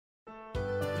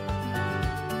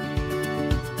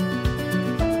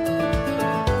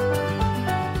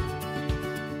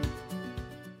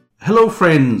Hello,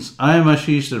 friends. I am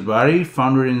Ashish Darbari,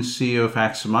 founder and CEO of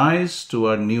Aximize. To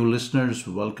our new listeners,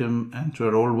 welcome, and to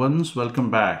our old ones, welcome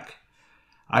back.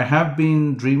 I have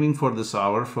been dreaming for this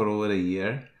hour for over a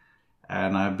year,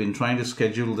 and I've been trying to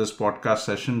schedule this podcast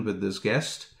session with this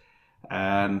guest.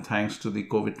 And thanks to the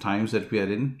COVID times that we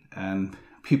are in, and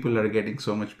people are getting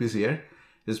so much busier,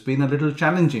 it's been a little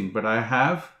challenging, but I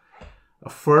have a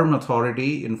firm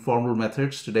authority in formal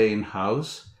methods today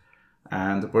in-house.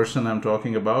 And the person I'm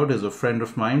talking about is a friend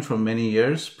of mine from many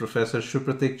years, Professor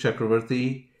Supratik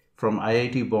Chakravarti from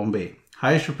IIT Bombay.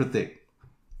 Hi, Supratik.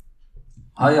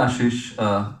 Hi, Ashish.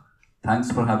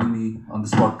 Thanks for having me on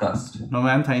this podcast. No,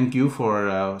 man, thank you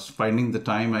for finding the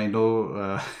time. I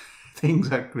know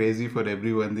things are crazy for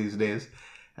everyone these days,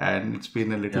 and it's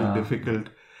been a little Yeah, difficult.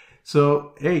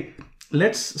 So, hey,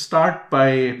 let's start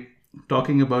by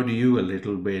talking about you a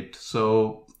little bit.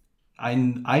 I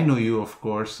know you, of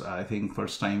course. I think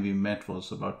first time we met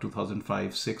was about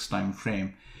 2005-6 time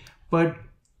frame. But,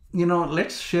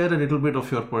 let's share a little bit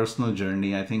of your personal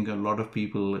journey. I think a lot of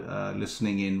people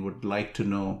listening in would like to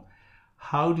know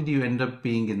how did you end up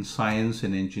being in science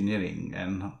and engineering,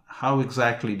 and how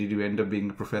exactly did you end up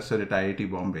being a professor at IIT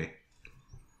Bombay?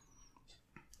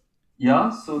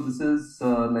 yeah. So this is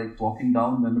like walking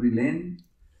down memory lane,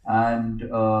 and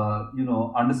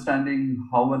understanding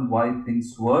how and why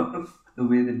things work the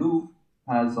way they do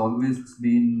has always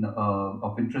been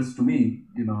of interest to me.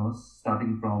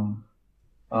 Starting from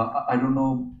I don't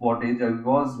know what age I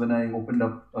was when I opened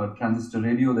up a transistor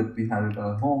radio that we had at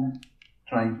our home,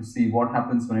 trying to see what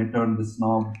happens when I turn this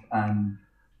knob and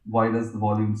why does the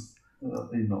volumes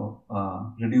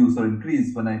reduce or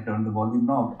increase when I turn the volume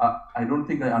knob. I don't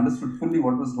think I understood fully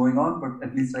what was going on, but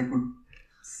at least I could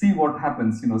see what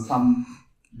happens. Some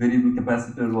variable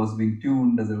capacitor was being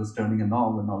tuned as I was turning a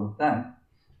knob and all of that.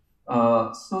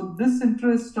 So this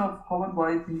interest of how and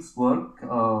why things work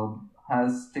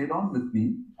has stayed on with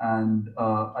me, and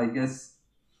I guess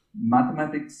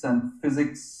mathematics and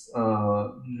physics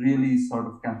really sort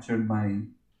of captured my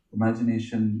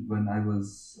imagination when I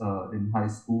was in high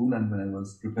school and when I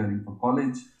was preparing for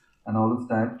college and all of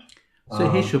that. So,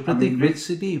 hey, I Supratik, mean,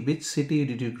 which city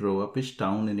did you grow up? Which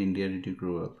town in India did you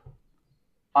grow up?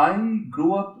 I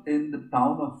grew up in the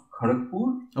town of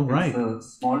Kharagpur. Oh, It's right. a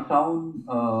small town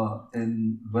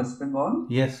in West Bengal.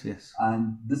 Yes, yes.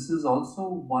 And this is also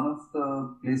one of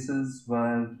the places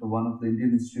where one of the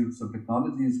Indian Institutes of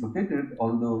Technology is located,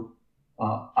 although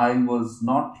I was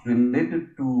not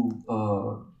related to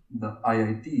the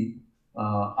IIT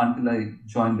until I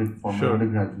joined it for my Sure,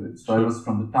 undergraduate. So I sure, was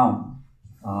from the town.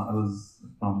 I was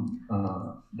from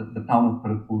the town of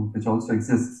Kharagpur, which also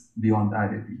exists beyond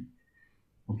IIT.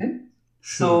 Okay.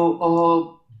 sure.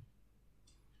 So,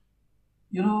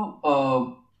 you know,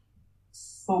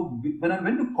 when I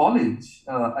went to college,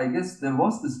 I guess there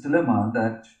was this dilemma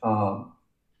that,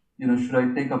 should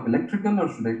I take up electrical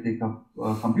or should I take up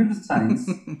computer science?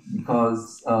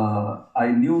 Because I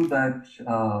knew that,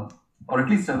 or at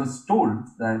least I was told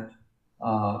that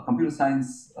computer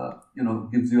science,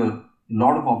 gives you a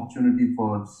lot of opportunity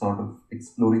for sort of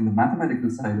exploring the mathematical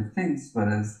side of things,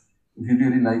 whereas if you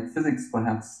really like physics,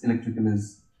 perhaps electrical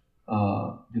is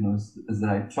the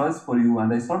right choice for you.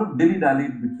 And I sort of dilly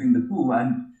dallied between the two.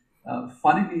 And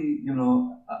funnily,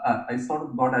 I sort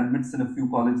of got admits in a few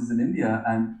colleges in India,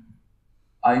 and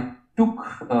I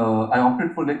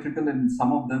opted for electrical in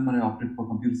some of them, and I opted for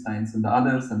computer science in the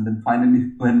others. And then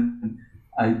finally, when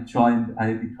I joined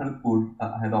IIT Kharagpur,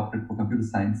 I had opted for computer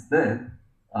science there.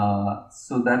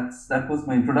 So that was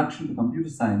my introduction to computer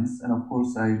science, and of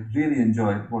course, I really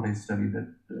enjoyed what I studied at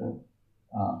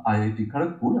IIT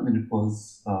Kharagpur. I mean, it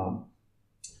was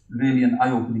really an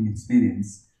eye-opening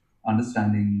experience,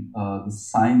 understanding the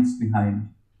science behind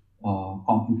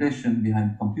computation,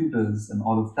 behind computers, and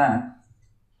all of that.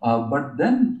 But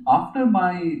then, after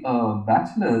my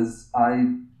bachelor's,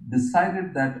 I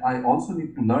decided that I also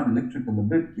need to learn electrical a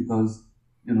bit because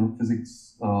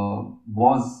physics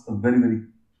was a very very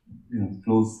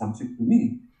close subject to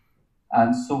me.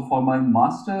 And so, for my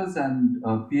master's and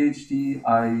PhD,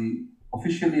 I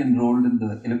officially enrolled in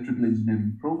the electrical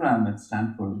engineering program at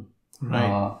Stanford.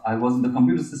 Right. I was in the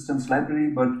computer systems library,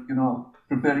 but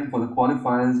preparing for the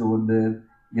qualifiers over there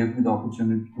gave me the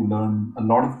opportunity to learn a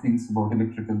lot of things about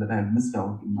electrical that I had missed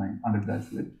out in my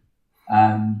undergraduate.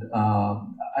 And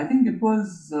I think it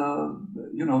was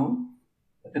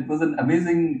an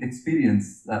amazing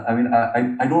experience. I mean,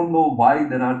 I don't know why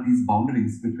there are these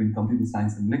boundaries between computer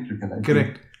science and electrical. I think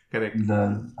Correct, correct.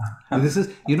 the This is,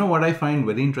 what I find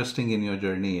very interesting in your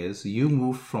journey is you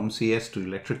moved from CS to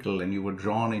electrical and you were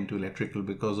drawn into electrical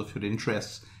because of your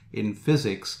interests in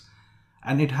physics.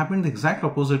 And it happened the exact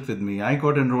opposite with me. I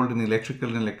got enrolled in electrical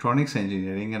and electronics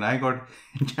engineering, and I got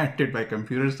enchanted by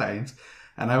computer science.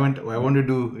 And I want to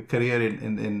do a career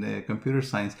in computer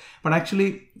science. But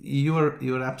actually,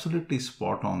 you're absolutely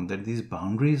spot on that these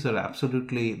boundaries are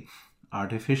absolutely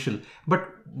artificial. But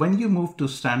when you moved to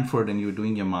Stanford and you were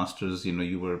doing your master's,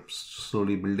 you were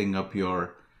slowly building up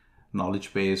your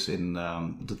knowledge base in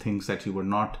the things that you were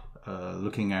not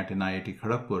looking at in IIT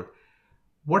Kharagpur.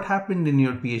 What happened in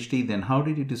your PhD then? How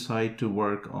did you decide to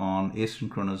work on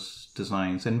asynchronous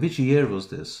designs, and which year was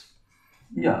this?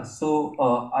 Yeah, so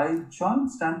I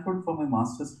joined Stanford for my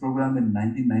master's program in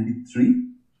 1993,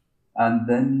 and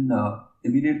then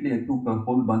immediately I took a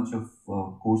whole bunch of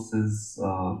courses,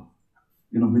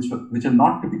 which are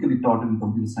not typically taught in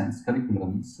computer science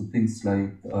curriculum. So things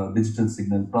like digital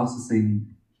signal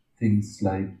processing, things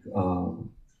like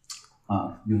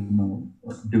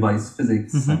device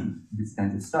physics Mm-hmm. and this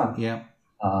kind of stuff. Yeah.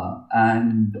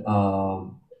 And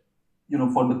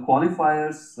for the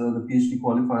qualifiers, the PhD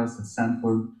qualifiers at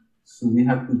Stanford, so we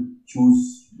had to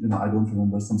choose, I don't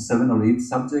remember, some 7 or 8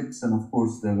 subjects, and of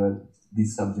course there were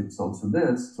these subjects also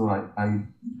there. So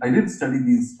I did study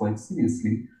these quite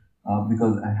seriously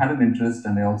because I had an interest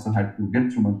and I also had to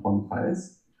get through my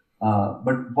qualifiers.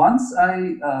 But once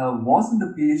I was in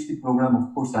the PhD program,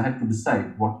 of course, I had to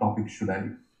decide what topic should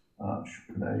I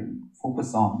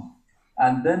focus on,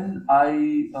 and then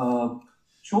I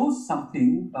chose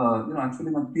something.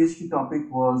 Actually, my PhD topic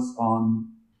was on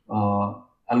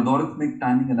algorithmic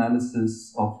timing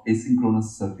analysis of asynchronous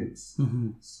circuits.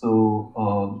 Mm-hmm. So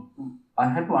I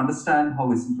had to understand how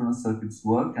asynchronous circuits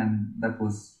work, and that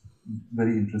was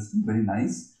very interesting, very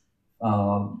nice.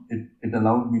 It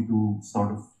allowed me to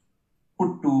sort of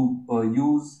put to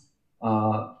use,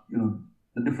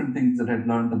 the different things that I'd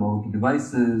learned about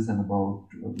devices and about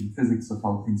physics of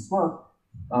how things work.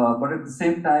 But at the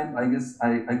same time, I guess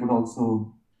I could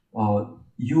also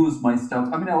use my stuff.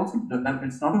 I mean,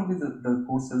 it's not only the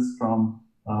courses from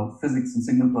physics and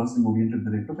signal processing oriented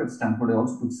that I took at Stanford, I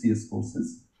also took CS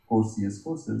courses, core CS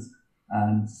courses.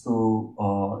 And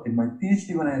so in my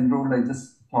PhD, when I enrolled, I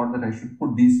just thought that I should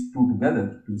put these two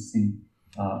together to see,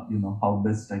 how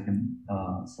best I can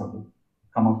sort of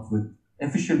come up with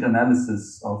efficient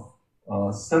analysis of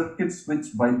circuits,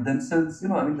 which by themselves,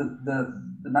 I mean,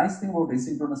 the nice thing about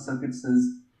asynchronous circuits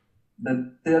is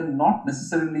that they are not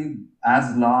necessarily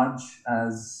as large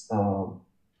as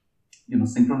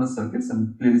synchronous circuits.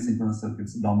 And clearly, synchronous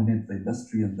circuits dominate the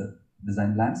industry and the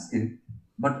design landscape.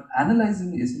 But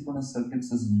analyzing asynchronous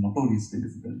circuits is notoriously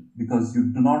difficult because you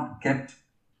do not get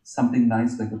something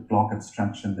nice like a clock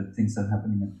abstraction that things are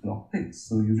happening at clock ticks.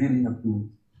 So you really have to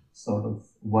sort of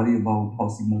worry about how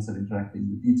signals are interacting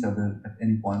with each other at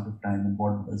any point of time and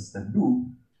what does that do.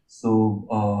 So,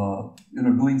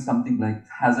 doing something like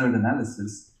hazard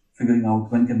analysis, figuring out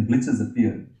when can glitches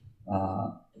appear,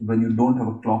 when you don't have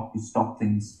a clock to stop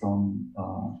things from,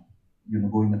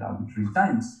 going at arbitrary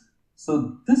times.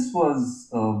 So this was,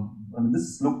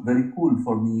 this looked very cool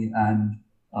for me, and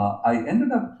I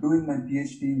ended up doing my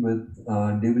PhD with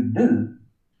David Dill,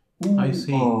 I who,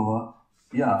 see.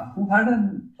 who had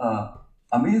an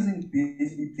amazing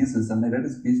PhD thesis, and I read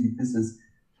his PhD thesis.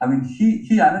 I mean,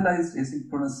 he analyzed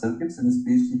asynchronous circuits in his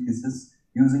PhD thesis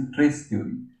using trace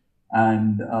theory,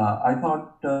 and I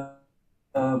thought,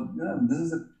 this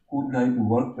is a cool guy to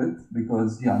work with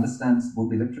because he understands both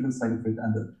the electrical side of it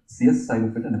and the CS side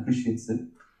of it and appreciates it.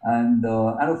 And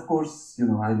of course,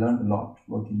 I learned a lot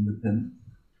working with him.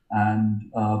 And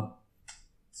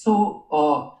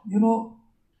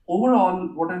overall,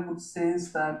 what I would say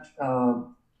is that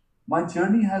my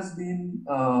journey has been,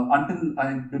 until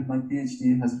I did my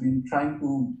PhD, has been trying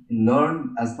to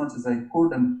learn as much as I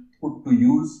could and put to good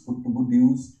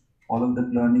use all of that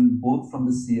learning, both from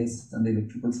the CS and the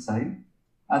electrical side.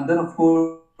 And then, of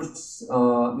course,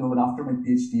 when after my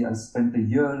PhD, I spent a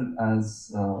year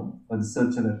as a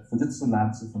researcher at Fujitsu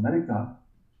Labs of America.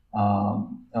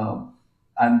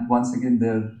 And once again,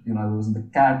 there, I was in the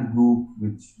CAD group,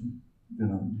 which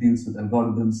deals with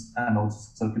algorithms and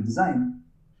also circuit design.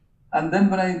 And then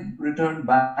when I returned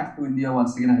back to India,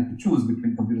 once again, I had to choose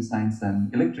between computer science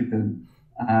and electrical.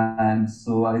 And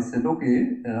so I said,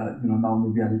 okay, now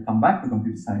maybe I will come back to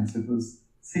computer science. It was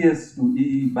CS to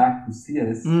EE, back to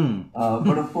CS.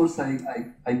 But of course,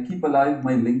 I keep alive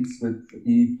my links with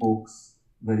EE folks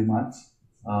very much.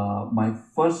 My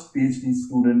first PhD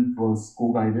student was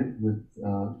co-guided with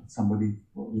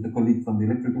with a colleague from the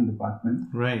electrical department.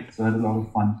 Right. So I had a lot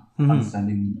of fun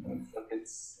understanding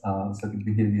circuits, circuit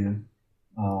behavior.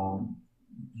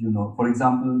 For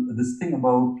example, this thing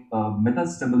about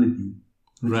metastability,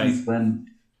 which Right. is when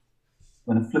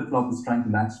when a flip-flop is trying to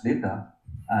latch data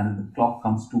and the clock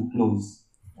comes too close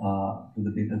to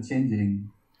the data changing.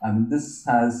 I mean, this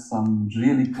has some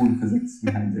really cool physics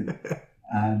behind it.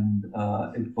 And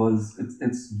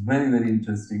it's very, very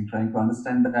interesting trying to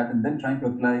understand that and then trying to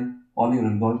apply all your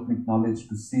algorithmic knowledge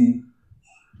to see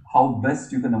how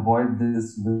best you can avoid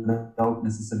this without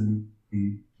necessarily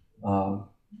uh,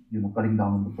 cutting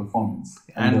down on the performance.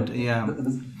 And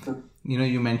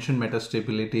you mentioned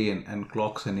metastability and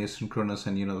clocks and asynchronous,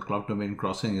 and the clock domain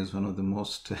crossing is one of the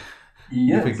most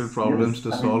difficult problems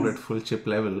to solve at full chip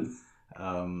level.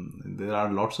 There are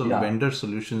lots of vendor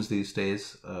solutions these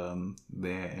days.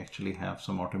 They actually have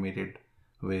some automated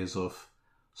ways of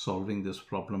solving this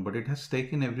problem, but it has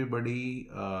taken everybody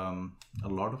a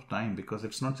lot of time because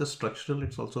it's not just structural,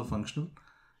 it's also functional.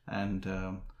 And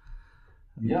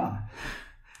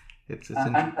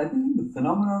and I think the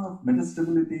phenomenon of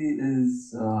metastability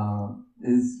is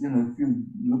if you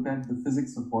look at the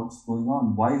physics of what's going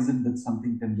on, why is it that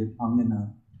something can get hung in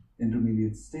a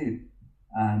intermediate state,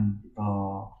 and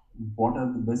what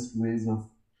are the best ways of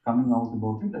coming out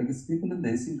about it? I guess people in the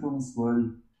asynchronous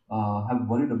world have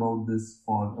worried about this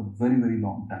for a very, very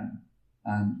long time,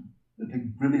 and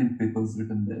like brilliant papers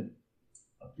written there.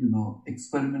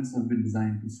 Experiments have been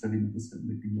designed to study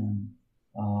metastability, and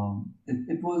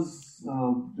it was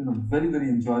very, very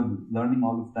enjoyable learning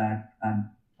all of that and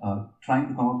trying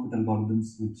to come up with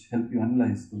algorithms which help you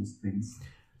analyze those things.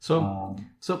 So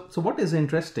what is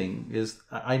interesting is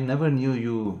I never knew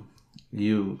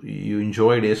you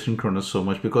enjoyed asynchronous so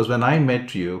much, because when I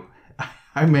met you,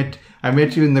 I met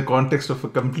you in the context of a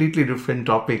completely different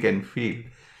topic and field,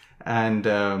 and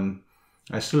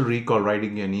I still recall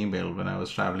writing you an email when I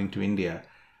was traveling to India,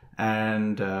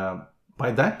 and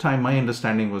by that time my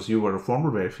understanding was you were a formal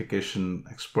verification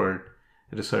expert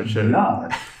researcher.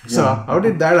 So how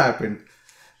did that happen?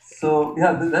 So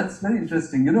that's very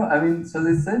interesting. So as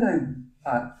I said,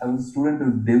 I was a student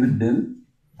of David Dill,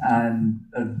 and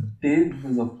Dave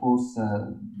was, of course,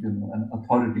 an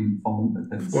authority in formal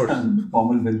methods and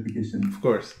formal verification. Of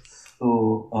course.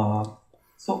 So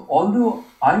although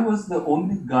I was the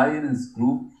only guy in his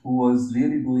group who was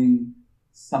really doing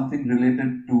something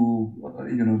related to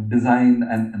design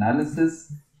and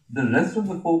analysis, the rest of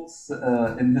the folks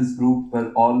in his group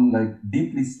were all like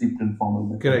deeply steeped in formal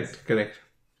methods. Correct.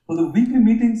 So the weekly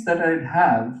meetings that I'd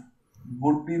have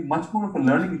would be much more of a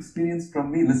learning experience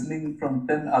from me, listening from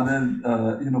 10 other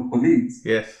colleagues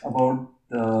about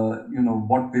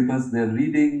what papers they're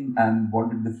reading and what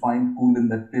did they find cool in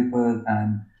that paper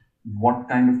and what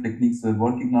kind of techniques were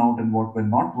working out and what were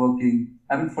not working.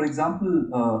 I mean, for example,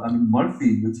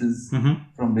 Murphy, which is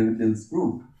from David Dill's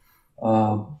group.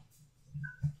 Some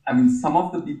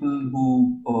of the people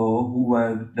who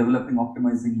were developing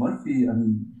optimizing Murphy,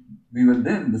 we were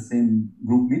there in the same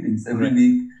group meetings every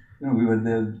week. We were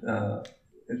there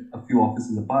a few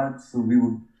offices apart, so we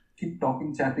would keep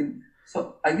talking, chatting.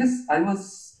 So I guess I was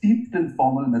steeped in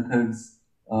formal methods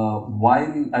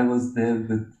while I was there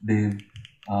with Dave.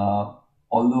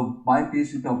 Although my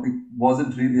PhD topic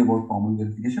wasn't really about formal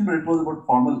verification, but it was about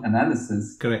formal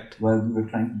analysis. Correct. Where we were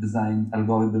trying to design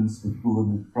algorithms with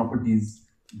provable properties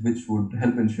which would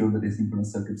help ensure that asynchronous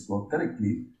circuits work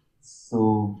correctly.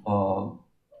 So,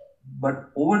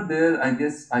 but over there, I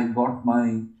guess I got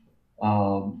my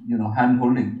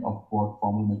hand-holding of what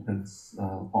formal methods,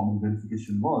 formal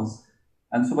verification was.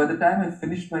 And so by the time I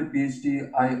finished my PhD,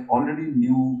 I already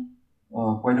knew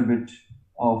quite a bit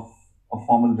of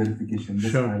formal verification,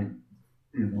 just by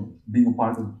being a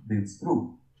part of Dave's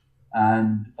group.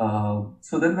 And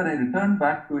so then when I returned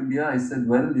back to India, I said,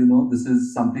 well, this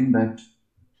is something that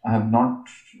I have not,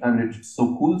 it's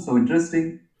so cool, so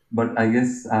interesting, but I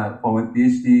guess for my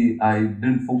PhD, I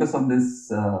didn't focus on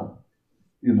this,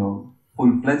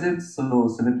 full-fledged, so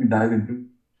let me dive into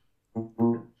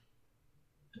it.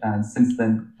 And since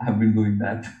then, I have been doing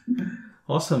that.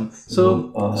 Awesome.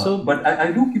 But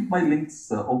I do keep my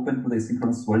links open to the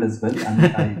asynchronous world as well. And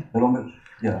I no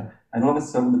longer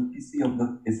serve on the PC of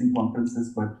the async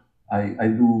conferences, but I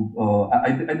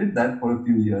did that for a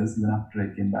few years even after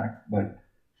I came back. But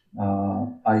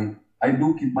I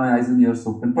do keep my eyes and ears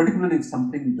open, particularly if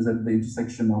something is at the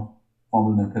intersection of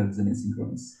formal methods and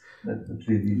asynchronous. That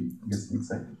really gets me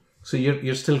excited. So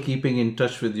you're still keeping in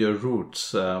touch with your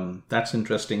roots. That's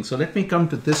interesting. So let me come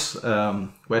to this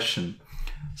question.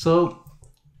 So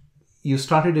you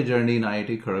started a journey in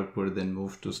IIT Kharagpur, then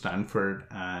moved to Stanford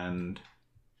and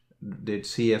did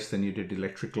CS, then you did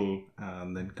electrical,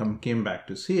 and then came back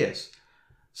to CS.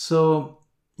 So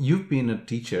you've been a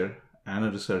teacher and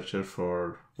a researcher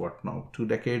for what now, 2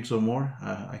 decades or more?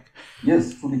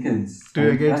 Yes, 2 decades.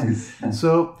 2 decades.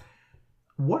 So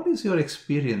What is your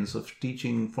experience of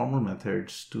teaching formal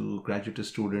methods to graduate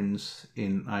students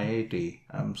in IIT?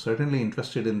 I'm certainly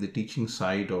interested in the teaching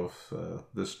side of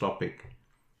this topic.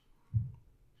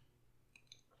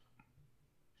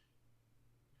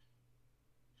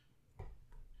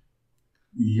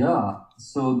 Yeah,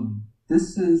 so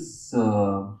this is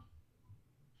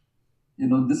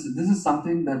this is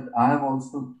something that I have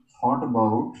also thought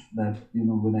about, that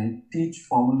when I teach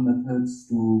formal methods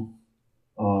to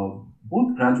uh,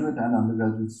 both graduate and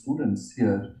undergraduate students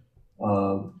here.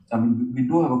 I mean, we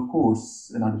do have a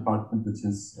course in our department which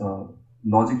is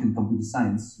logic in computer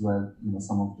science, where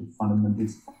some of the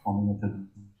fundamentals of formal methods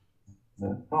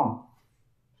are taught.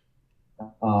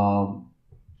 Um,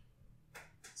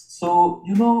 so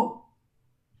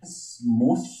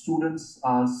most students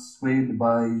are swayed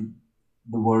by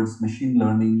the words machine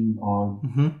learning or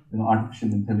Hmm.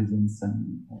 artificial intelligence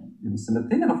and similar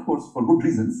thing, and of course for good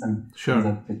reasons. And these Sure.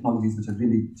 are technologies which are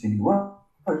really changing the world.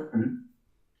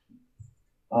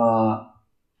 Uh,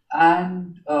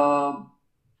 and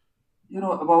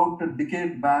about a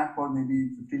decade back, or maybe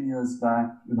 15 years back,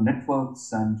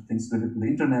 networks and things related to the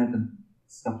internet and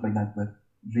stuff like that were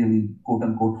really quote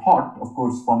unquote hot. Of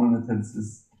course, formal methods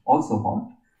is also hot,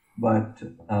 but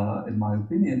in my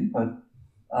opinion, but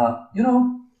uh, you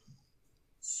know,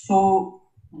 so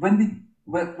when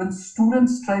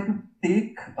students try to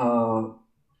take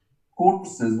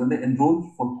courses, when they enroll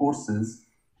for courses,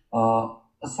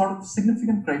 a sort of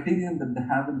significant criterion that they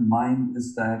have in mind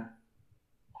is that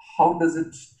how does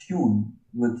it tune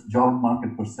with job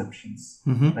market perceptions,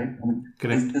 Hmm. right? I mean,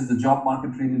 Correct. is the job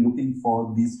market really looking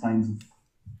for these kinds of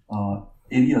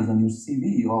areas on your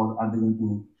CV, or are they going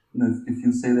to, if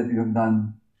you say that you have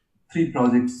done 3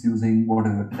 projects using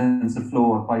whatever TensorFlow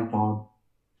or PyTorch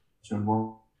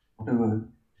or whatever,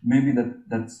 maybe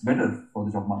that's better for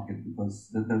the job market, because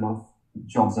there are a lot of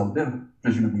jobs out there,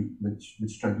 presumably, which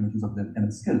try to make use of their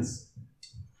ML skills.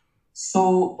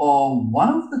 So, one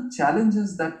of the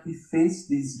challenges that we face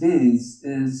these days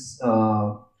is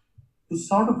to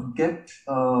sort of get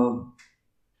a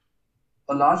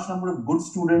large number of good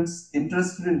students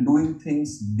interested in doing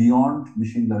things beyond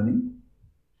machine learning,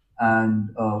 and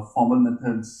formal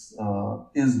methods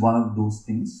is one of those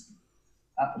things.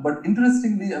 But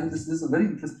interestingly, I mean, this is a very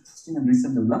interesting and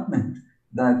recent development,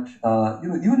 that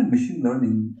even in machine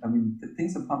learning, I mean,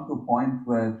 things have come to a point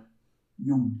where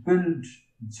you build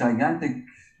gigantic,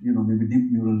 maybe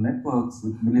deep neural networks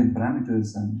with million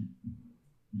parameters and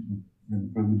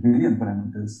probably billion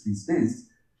parameters these days.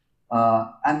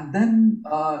 And then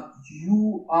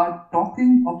you are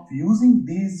talking of using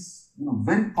these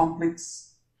very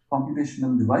complex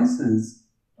computational devices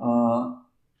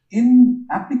in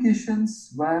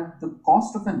applications where the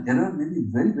cost of an error may be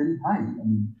very, very high. I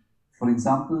mean, for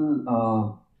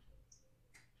example,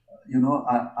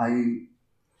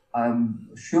 I'm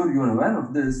sure you're aware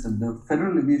of this, that the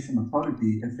Federal Aviation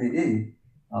Authority, FAA,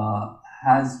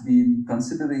 has been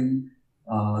considering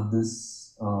this,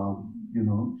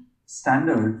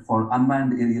 standard for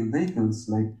unmanned aerial vehicles,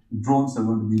 like drones are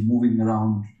going to be moving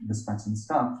around dispatching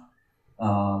stuff,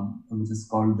 which is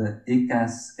called the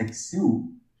ACAS XU,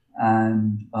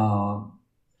 and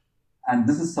and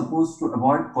this is supposed to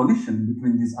avoid collision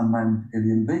between these unmanned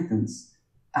aerial vehicles.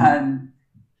 And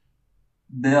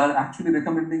they are actually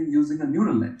recommending using a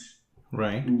neural net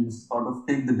Right. to sort of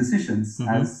take the decisions Hmm.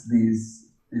 as these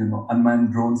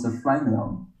unmanned drones are flying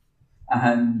around,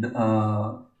 and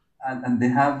and they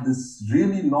have this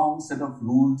really long set of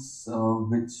rules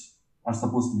which are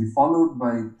supposed to be followed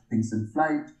by things in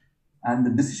flight, and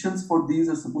the decisions for these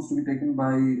are supposed to be taken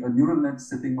by a neural net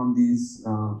sitting on these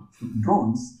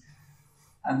drones.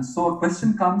 And so a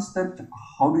question comes, that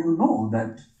how do you know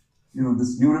that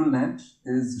this neural net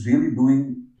is really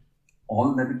doing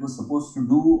all that it was supposed to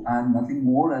do and nothing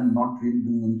more, and not really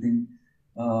doing anything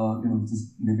which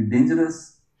is maybe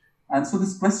dangerous. And so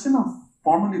this question of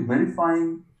formally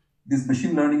verifying these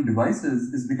machine learning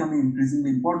devices is becoming increasingly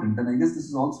important. And I guess this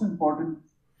is also important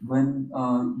when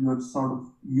you're sort of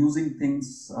using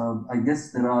things. I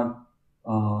guess there are,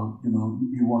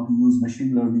 you want to use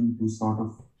machine learning to sort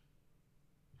of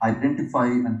identify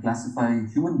and classify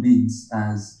human beings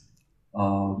as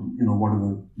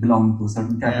whatever, belonging to a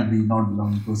certain Yeah. category, not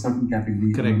belonging to a certain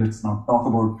category. Correct. Let's not talk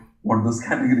about what those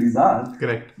categories are.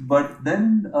 Correct. But then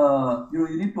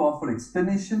you need to offer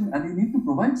explanation, and you need to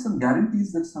provide some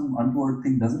guarantees that some untoward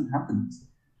thing doesn't happen.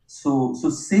 So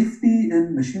safety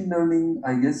in machine learning,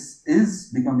 I guess, is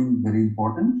becoming very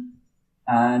important.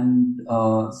 And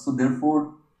so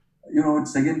therefore,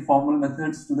 it's again formal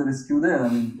methods to the rescue there. I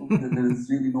mean, there is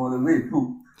really no other way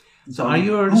to. which So I are would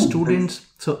your prove that. students,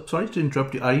 so sorry to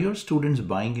interrupt you, are your students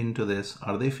buying into this?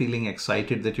 Are they feeling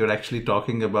excited that you're actually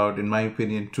talking about, in my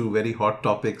opinion, two very hot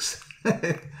topics,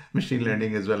 machine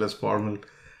learning as well as formal?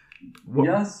 What?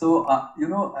 Yeah, so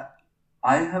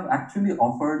I have actually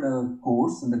offered a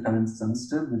course in the current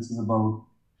semester, which is about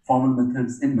formal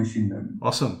methods in machine learning.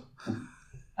 Awesome. Okay.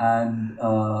 And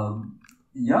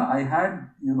yeah, I had,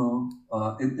 in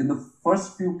the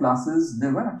first few classes,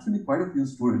 there were actually quite a few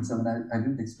students. I mean, I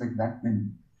didn't expect that many.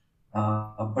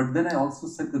 But then I also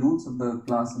set the rules of the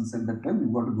class and said that, well,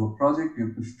 you've got to do a project, you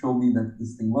have to show me that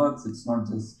this thing works, it's not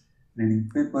just reading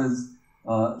papers.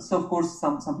 So, of course,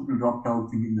 some people dropped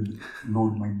out thinking that the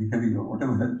load might be heavy or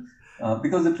whatever,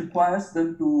 because it requires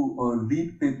them to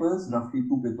read papers, roughly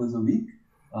 2 papers a week,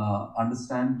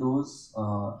 understand those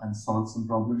and solve some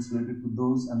problems related to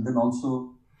those, and then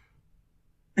also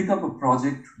pick up a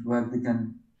project where they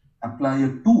can apply a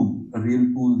tool, a real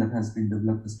tool that has been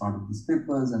developed as part of these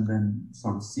papers, and then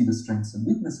sort of see the strengths and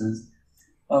weaknesses.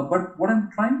 But what I'm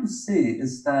trying to say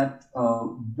is that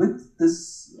with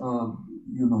this,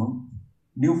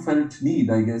 newfelt need,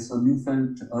 I guess, or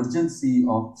newfelt urgency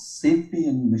of safety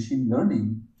in machine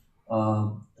learning,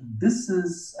 this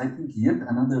is, I think, yet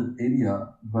another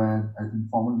area where I think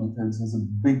formal methods has a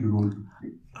big role to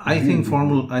play, a real big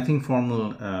role. I think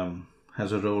formal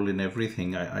has a role in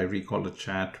everything. I recall a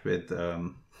chat with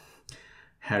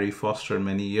Harry Foster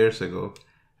many years ago,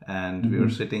 and we were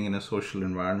Mm-hmm. sitting in a social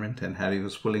environment, and Harry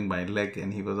was pulling my leg,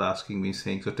 and he was asking me,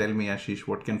 saying, "So tell me, Ashish,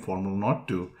 what can formal not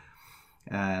do?"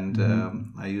 And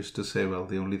Mm-hmm. I used to say, well,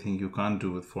 the only thing you can't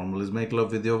do with formal is make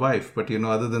love with your wife. But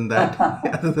other than that,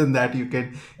 other than that, you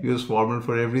can use formal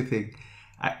for everything.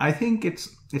 I think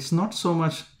it's not so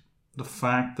much the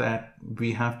fact that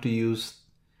we have to use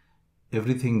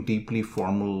everything deeply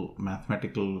formal,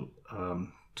 mathematical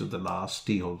to the last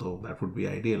T, although that would be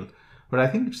ideal. But I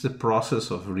think it's the process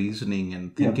of reasoning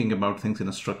and Yeah, thinking about things in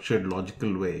a structured,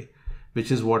 logical way,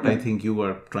 which is what I yeah, think you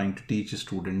are trying to teach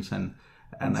students. And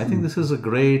I think this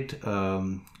absolutely. is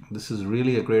this is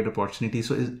really a great opportunity.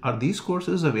 So, are these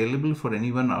courses available for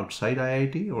anyone outside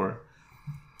IIT or?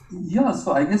 Yeah,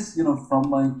 so I guess from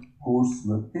my course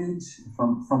webpage,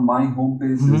 from my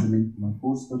homepage, there's a Mhm. link to my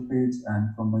course webpage,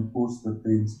 and from my course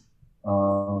webpage,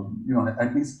 I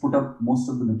at least put up most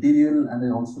of the material, and I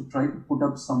also try to put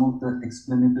up some of the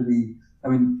explanatory. I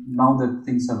mean, now that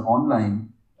things are online,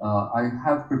 I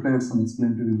have prepared some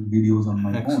explanatory videos on my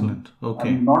own. Excellent. I mean,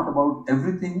 Okay. not about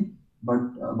everything, but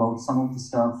about some of the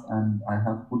stuff, and I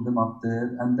have put them up there,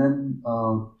 and then.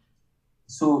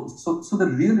 So the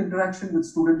real interaction with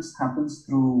students happens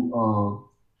through,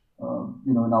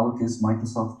 in our case,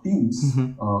 Microsoft Teams,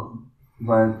 Hmm.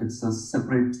 where it's a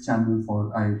separate channel for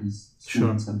IIT's Sure.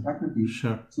 students and faculty.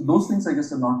 Sure. So those things, I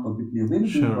guess, are not publicly available,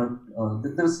 Sure.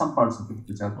 but there are some parts of it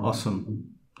which are publicly Awesome. available.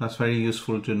 That's very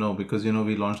useful to know because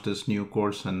we launched this new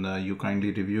course and you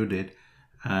kindly reviewed it.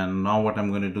 And now, what I'm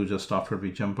going to do just after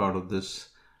we jump out of this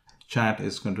chat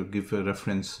is going to give a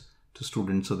reference to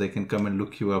students so they can come and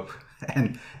look you up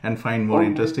and find more Oh,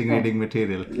 great. interesting Yeah, reading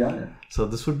material. yeah, So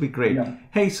this would be great. yeah.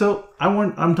 Hey, so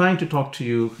I'm trying to talk to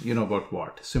you, about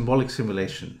what? Symbolic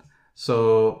simulation. So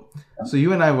Yeah. so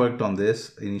you and I worked on this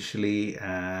initially,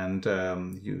 and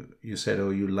you said,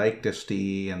 oh, you liked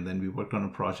STE, and then we worked on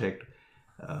a project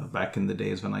back in the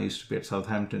days when I used to be at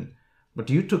Southampton. But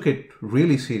you took it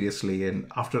really seriously, and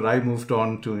after I moved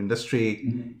on to industry,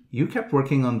 Mhm. you kept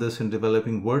working on this and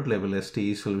developing word level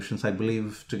STE solutions, I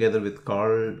believe, together with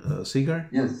Carl Seeger.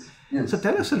 Yes, So yes,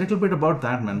 tell us a yes. little bit about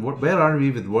that, man. Where are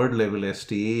we with word level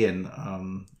STE? And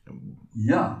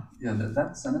Yeah,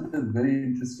 that's another very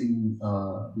interesting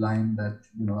line that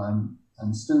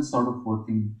I'm still sort of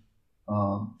working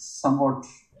somewhat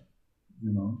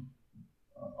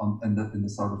on in the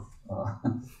sort of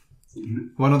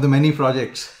one of the many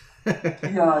projects.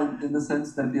 yeah, in the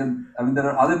sense that I mean there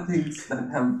are other things that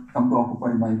have come to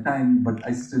occupy my time, but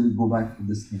I still go back to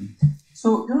this thing. So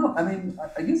I mean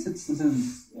I guess this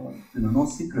is no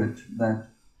secret that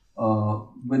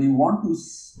when you want to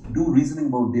do reasoning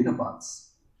about data paths,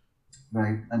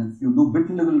 right? And if you do bit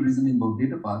level reasoning about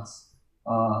data paths,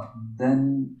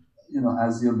 then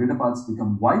as your data paths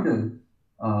become wider,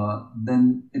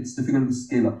 then it's difficult to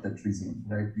scale up that reasoning,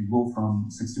 right? You go from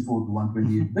 64 to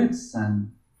 128 bits,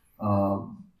 and uh,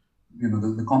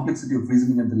 the complexity of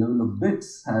reasoning at the level of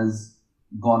bits has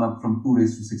gone up from 2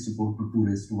 raised to 64 to 2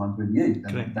 raised to 128,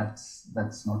 and Correct.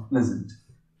 that's not pleasant.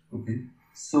 Okay.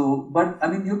 So, but I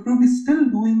mean, you're probably still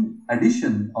doing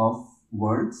addition of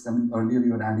words. I mean, earlier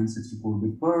you were adding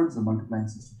 64-bit words or multiplying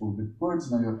 64-bit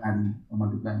words. Now you're adding or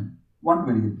multiplying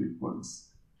 128-bit words.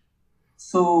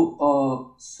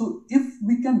 So if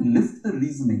we can lift the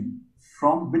reasoning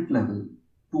from bit level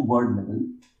to word level,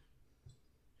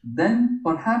 then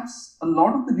perhaps a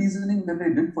lot of the reasoning that I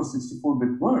did for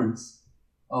 64-bit words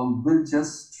will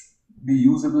just be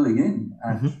usable again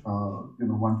at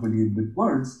 128-bit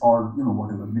words, or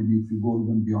whatever. Maybe if you go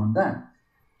even beyond that.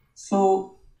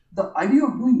 So the idea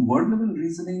of doing word level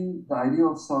reasoning, the idea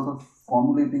of sort of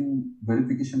formulating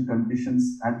verification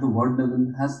conditions at the word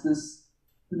level has this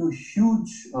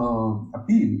huge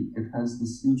appeal. It has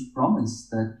this huge promise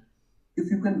that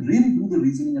if you can really do the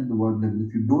reasoning at the word level,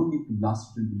 if you don't need to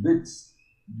blast it into bits,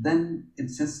 then it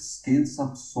just scales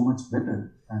up so much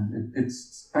better, and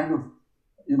it's kind of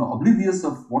oblivious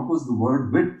of what was the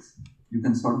word width. You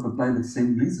can sort of apply the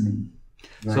same reasoning.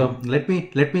 Right? So let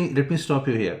me stop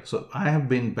you here. So I have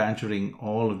been badgering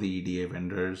all of the EDA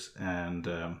vendors, and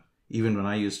even when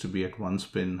I used to be at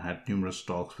OneSpin, had numerous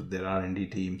talks with their R&D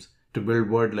teams to build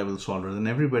word level solvers, and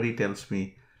everybody tells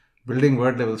me building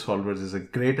word level solvers is a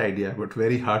great idea, but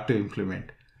very hard to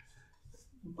implement.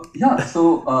 Yeah,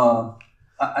 so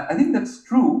I think that's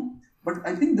true, but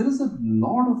I think there is a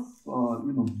lot of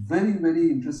very,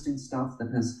 very interesting stuff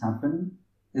that has happened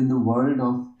in the world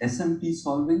of SMT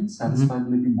solving,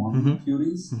 satisfiability modeling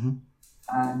theories.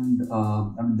 And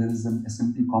I mean, there is an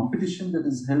SMT competition that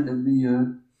is held every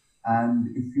year. And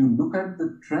if you look at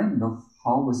the trend of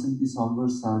how SMT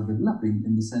solvers are developing,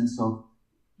 in the sense of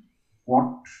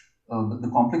what the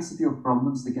complexity of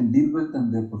problems they can deal with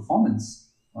and their performance,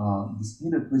 the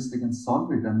speed at which they can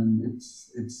solve it, I mean,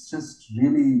 it's just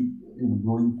really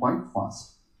growing quite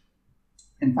fast.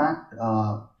 In fact,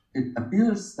 it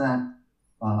appears that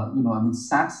I mean,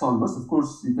 SAT solvers, of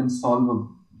course, you can solve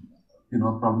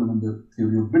a problem in the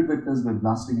theory of bit vectors by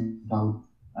blasting it out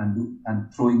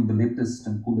and throwing the latest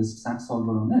and coolest SAT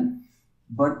solver on it.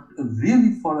 But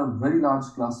really, for a very large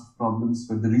class of problems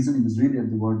where the reasoning is really at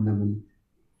the word level,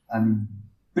 I mean,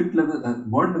 bit level,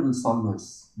 word level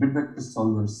solvers, bit vector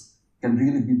solvers can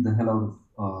really beat the hell out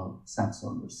of SAT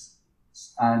solvers.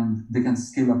 And they can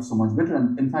scale up so much better.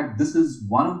 And in fact, this is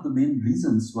one of the main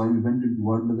reasons why we went into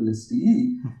word level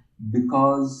STE,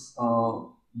 because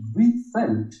we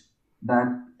felt that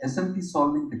SMT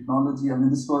solving technology, I mean,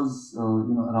 this was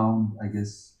around, I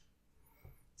guess,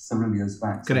 several years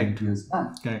back. Correct. Years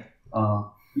back. Correct.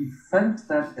 We felt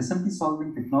that SMT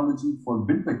solving technology for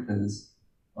bit vectors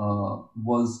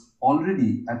was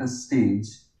already at a stage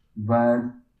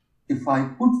where if I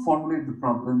could formulate the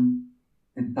problem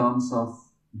in terms of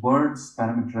words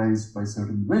parameterized by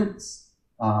certain widths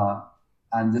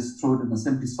and just throw it in a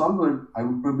SMT solver, I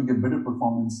would probably get better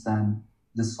performance than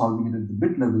just solving it at the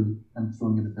bit level and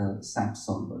throwing it at a SAT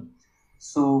solver.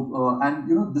 So, and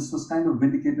this was kind of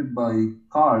vindicated by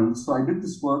Carl. So I did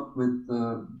this work with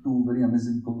two very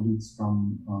amazing colleagues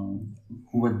from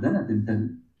who were then at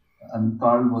Intel. And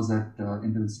Carl was at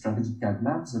Intel Strategic CAD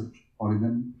Labs at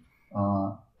Oregon.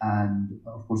 And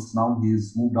of course, now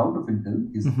he's moved out of Intel.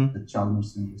 He's at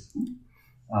Chalmers University.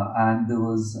 And there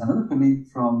was another colleague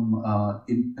from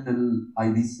Intel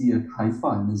IDC at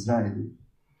Haifa in Israel,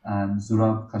 and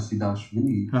Zurab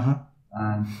Khashidashvili.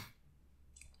 And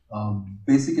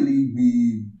basically,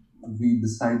 we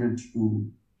decided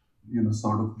to,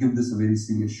 sort of give this a very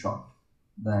serious shot.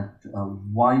 That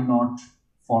why not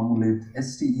formulate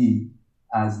STE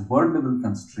as word level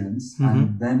constraints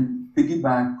and then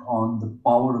piggyback on the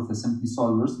power of SMT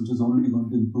solvers, which is only going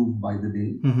to improve by the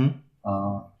day,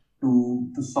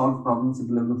 to solve problems at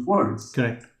the level of words.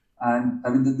 Correct. And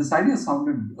I mean, this idea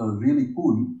sounded really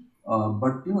cool.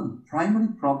 But the primary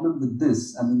problem with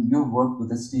this, I mean, you've worked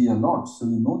with STE a lot, so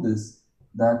you know this,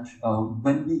 that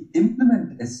when we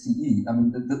implement STE, I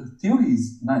mean, the theory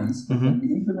is nice, but when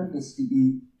we implement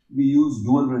STE, we use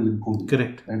dual rail encoding.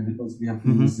 Correct. Right? Because we have to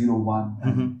use 0, 1,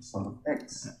 and sort of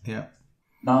X. Yeah.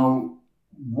 Now,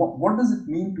 what does it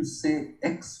mean to say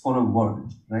X for a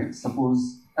word, right?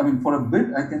 Suppose, I mean, for a bit,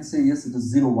 I can say, yes, it is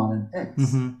 0, 1, and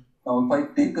X. Now, if I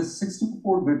take a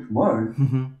 64-bit word,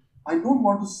 I don't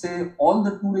want to say all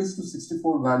the 2 raised to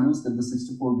 64 values that the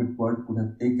 64-bit word could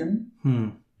have taken,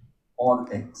 or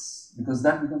X, because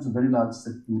that becomes a very large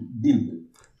set to deal with.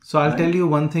 So I'll tell you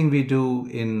one thing we do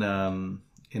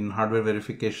in hardware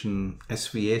verification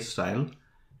SVA style,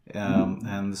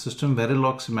 and the system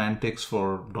Verilog semantics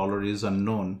for $ is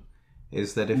unknown,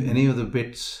 is that if any of the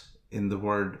bits in the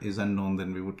word is unknown,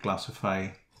 then we would classify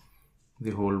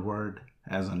the whole word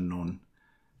as unknown.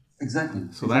 Exactly.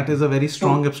 So that is a very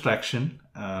strong abstraction,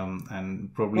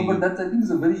 and probably. No, but that I think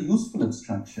is a very useful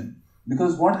abstraction,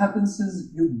 because what happens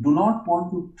is you do not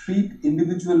want to treat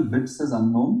individual bits as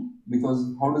unknown,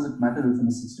 because how does it matter if in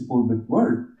a 64-bit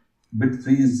word bit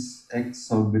 3 is X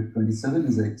or bit 27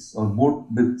 is X, or both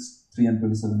bits 3 and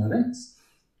 27 are X.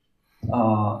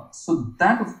 So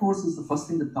that, of course, is the first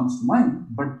thing that comes to mind.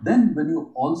 But then when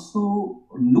you also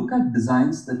look at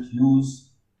designs that use,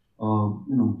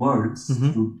 words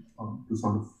to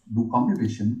sort of do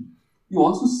computation, you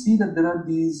also see that there are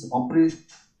these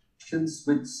operations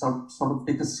which sort of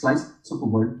take a slice of a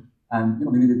word, and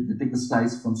maybe they take a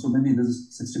slice from, so maybe this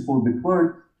is 64-bit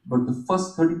word, but the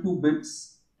first 32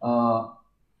 bits are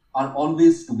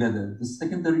always together. The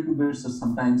second 32 bits are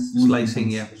sometimes used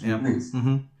slicing, in special ways,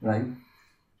 right?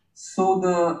 So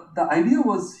the idea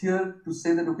was here to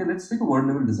say that, okay, let's take a word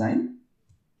level design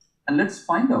and let's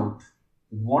find out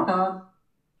what are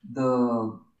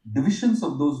the divisions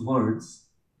of those words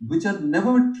which are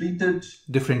never treated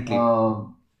differently.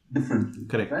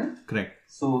 Correct. Right? Correct.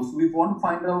 So we want to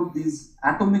find out these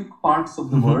atomic parts of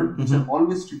the word which are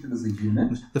always treated as a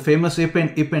unit. The famous Ip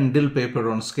and Dill paper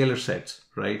on scalar sets,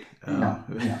 right? Yeah.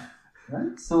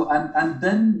 Right. So and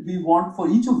then we want, for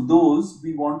each of those,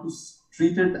 we want to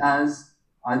treat it as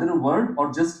either a word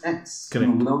or just X,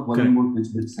 without worrying about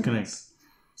which bits are X.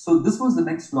 So this was the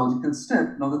next logical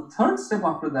step. Now the third step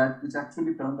after that, which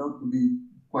actually turned out to be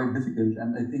quite difficult,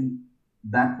 and I think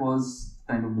that was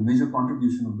kind of the major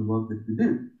contribution of the work that we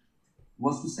did,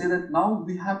 was to say that now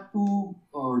we have to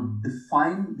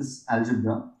define this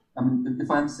algebra. I mean,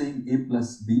 if I'm saying A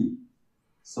plus B,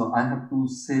 so I have to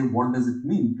say what does it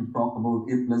mean to talk about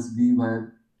A plus B,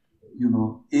 where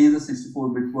A is a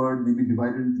 64-bit word, maybe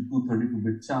divided into two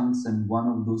 32-bit chunks, and one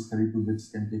of those 32 bits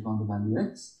can take on the value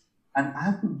X. And I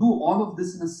have to do all of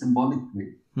this in a symbolic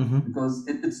way, because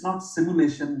it's not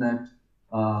simulation that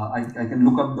I can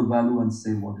look up the value and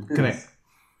say what it is. Correct.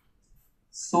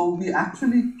 So we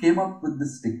actually came up with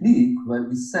this technique where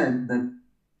we said that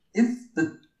if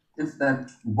that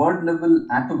word level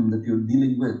atom that you're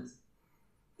dealing with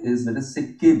is, let us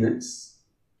say, k bits,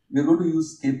 we're going to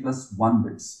use k plus 1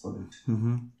 bits for it.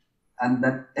 And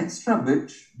that extra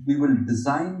bit, we will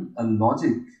design a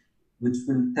logic which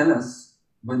will tell us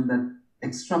when that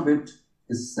extra bit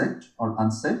is set or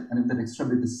unset. And if that extra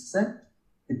bit is set,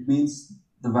 it means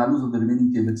the values of the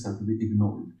remaining k bits are to be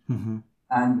ignored.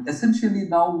 And essentially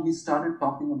now we started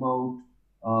talking about,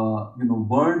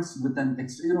 words with an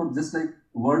extra, just like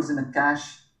words in a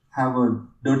cache have a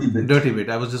dirty bit. Dirty bit.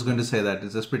 I was just going to say that.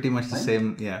 It's just pretty much the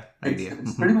same idea.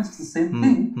 It's pretty much the same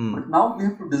thing. But now we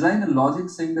have to design a logic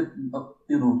saying that,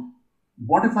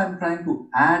 what if I'm trying to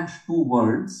add two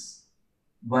words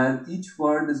where each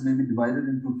word is maybe divided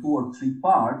into 2 or 3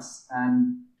 parts,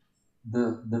 and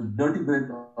the dirty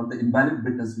bit or the invalid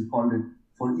bit, as we called it,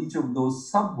 for each of those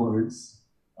subwords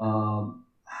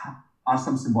are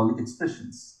some symbolic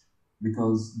expressions,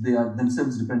 because they are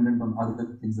themselves dependent on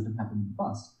other things that have happened in the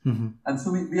past. And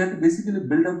so we had to basically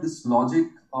build up this logic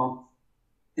of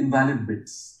invalid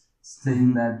bits,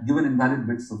 saying that given invalid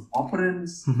bits of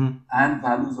operands and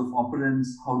values of operands,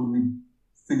 how do we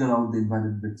figure out the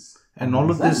invalid bits? And all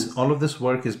of this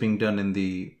work is being done in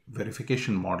the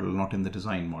verification model, not in the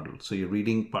design model. So you're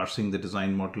reading, parsing the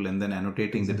design model, and then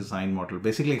annotating the design model,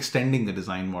 basically extending the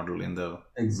design model in the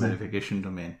verification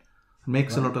domain. It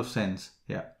makes a lot of sense.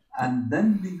 Yeah. And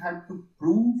then we had to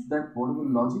prove that whatever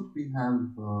logic we have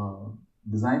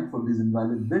designed for these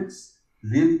invalid bits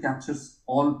really captures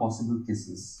all possible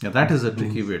cases. Yeah, that is a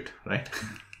tricky bit, right?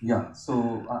 Yeah.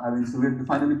 So so we had to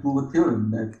finally prove a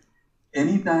theorem that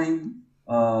anytime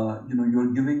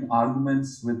you're giving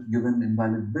arguments with given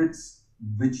invalid bits,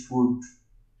 which would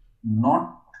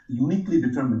not uniquely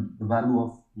determine the value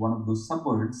of one of those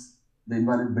subwords, the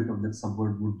invalid bit of that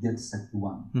subword would get set to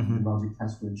 1. The logic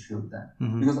has to ensure that,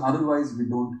 because otherwise we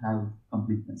don't have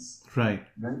completeness. Right.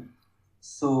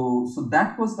 So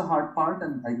that was the hard part,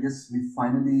 and I guess we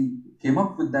finally came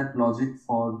up with that logic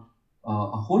for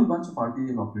a whole bunch of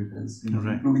RTL operators,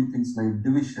 including things like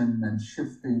division and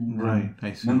shifting,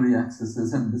 memory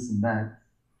accesses, and this and that.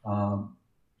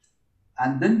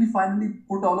 And then we finally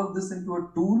put all of this into a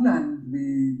tool, and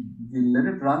we let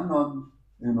it run on.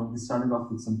 We started off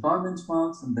with some toy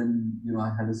benchmarks, and then I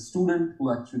had a student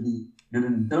who actually did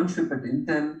an internship at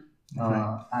Intel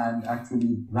and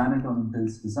actually ran it on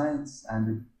Intel's designs,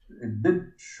 and it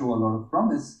did show a lot of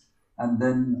promise. And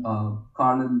then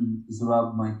Carl and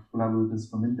Zurab, my collaborators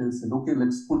from Intel, said, okay,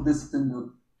 let's put this in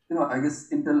the, I guess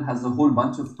Intel has a whole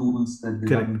bunch of tools that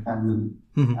they run in parallel.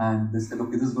 And they said,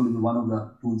 okay, this is going to be one of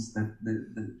the tools that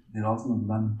they're also going to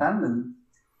run in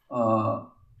parallel.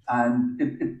 And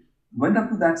it went up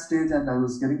to that stage, and I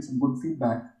was getting some good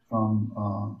feedback from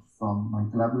my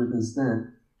collaborators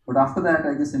there. But after that,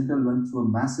 I guess Intel went through a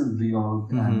massive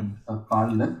reorg, and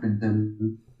Carl left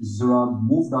Intel. Zurab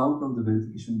moved out of the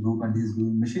verification group, and he's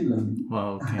doing machine learning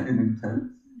Wow, okay. in Intel.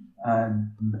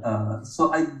 And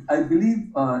so I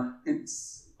believe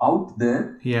it's out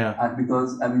there. Yeah.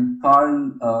 Because I mean,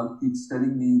 Carl keeps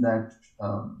telling me that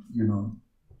you know,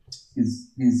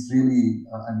 he's really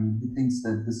I mean, he thinks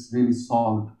that this really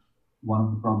solved one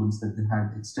of the problems that they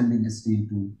had, extending ST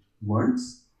to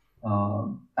words.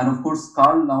 And of course,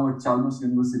 Carl now at Chalmers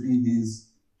University,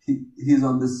 he's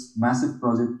on this massive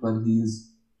project where he's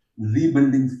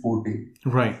rebuilding Forte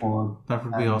Right. for That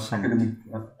would be awesome.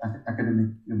 academic,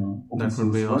 you know, open That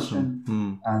would be source awesome.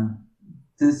 version. And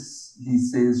this, he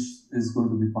says, is going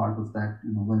to be part of that,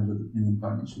 you know, whenever the new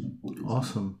incarnation of Forte is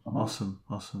Awesome. come out.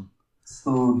 Awesome.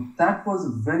 So that was a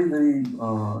very, very,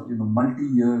 you know,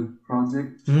 multi-year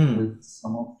project with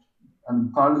some of,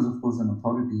 and Carl is of course an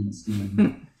authority in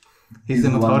ST. He's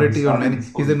an the one who authority on started many. this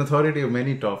He's whole- an authority of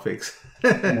many topics.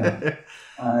 Yeah.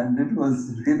 And it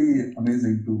was really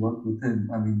amazing to work with him.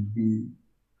 I mean,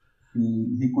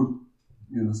 he could,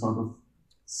 you know, sort of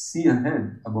see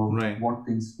ahead about Right. what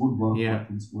things would work, Yeah. what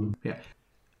things wouldn't.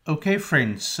 Okay,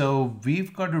 friends, so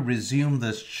we've got to resume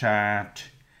this chat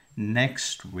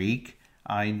next week.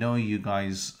 I know you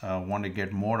guys want to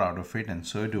get more out of it, and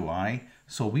so do I.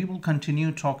 So we will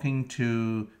continue talking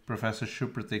to Professor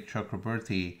Supratik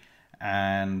Chakraborty,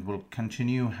 and we'll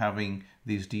continue having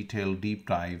these detailed deep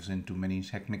dives into many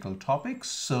technical topics.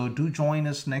 So do join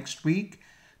us next week.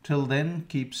 Till then,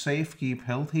 keep safe, keep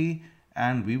healthy,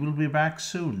 and we will be back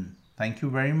soon. Thank you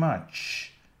very much.